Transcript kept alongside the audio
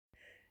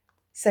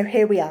So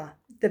here we are,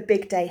 the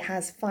big day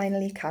has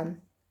finally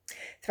come.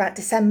 Throughout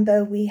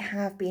December, we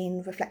have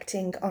been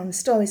reflecting on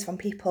stories from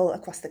people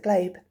across the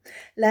globe,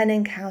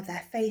 learning how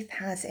their faith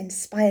has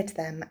inspired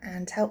them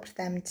and helped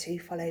them to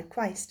follow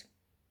Christ.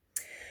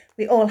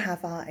 We all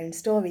have our own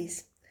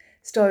stories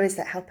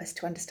that help us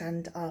to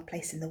understand our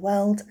place in the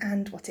world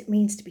and what it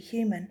means to be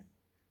human.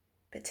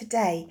 But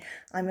today,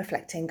 I'm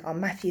reflecting on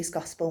Matthew's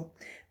Gospel,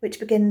 which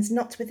begins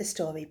not with a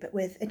story, but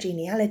with a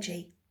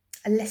genealogy,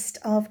 a list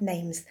of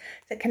names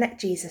that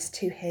connect Jesus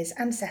to his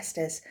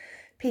ancestors,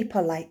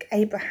 people like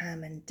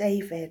Abraham and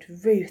David,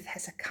 Ruth,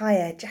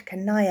 Hezekiah,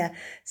 Jeconiah,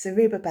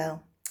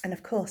 Zerubbabel, and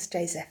of course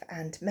Joseph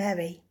and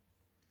Mary.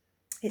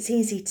 It's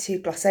easy to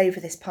gloss over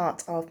this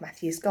part of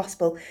Matthew's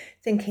Gospel,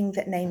 thinking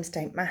that names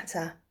don't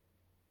matter,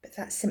 but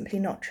that's simply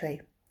not true.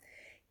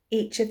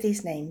 Each of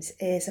these names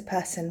is a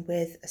person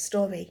with a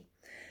story,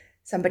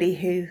 somebody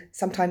who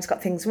sometimes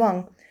got things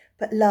wrong,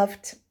 but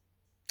loved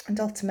and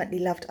ultimately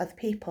loved other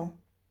people.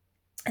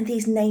 And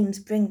these names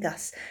bring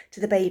us to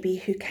the baby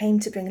who came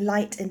to bring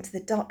light into the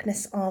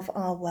darkness of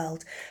our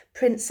world,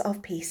 Prince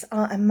of Peace,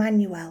 our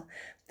Emmanuel,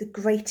 the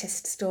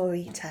greatest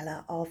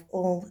storyteller of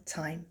all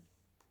time.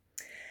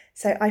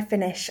 So I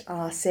finish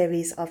our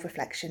series of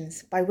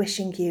reflections by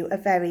wishing you a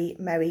very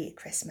Merry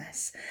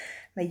Christmas.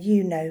 May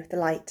you know the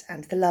light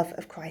and the love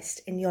of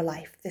Christ in your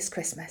life this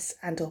Christmas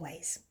and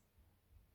always.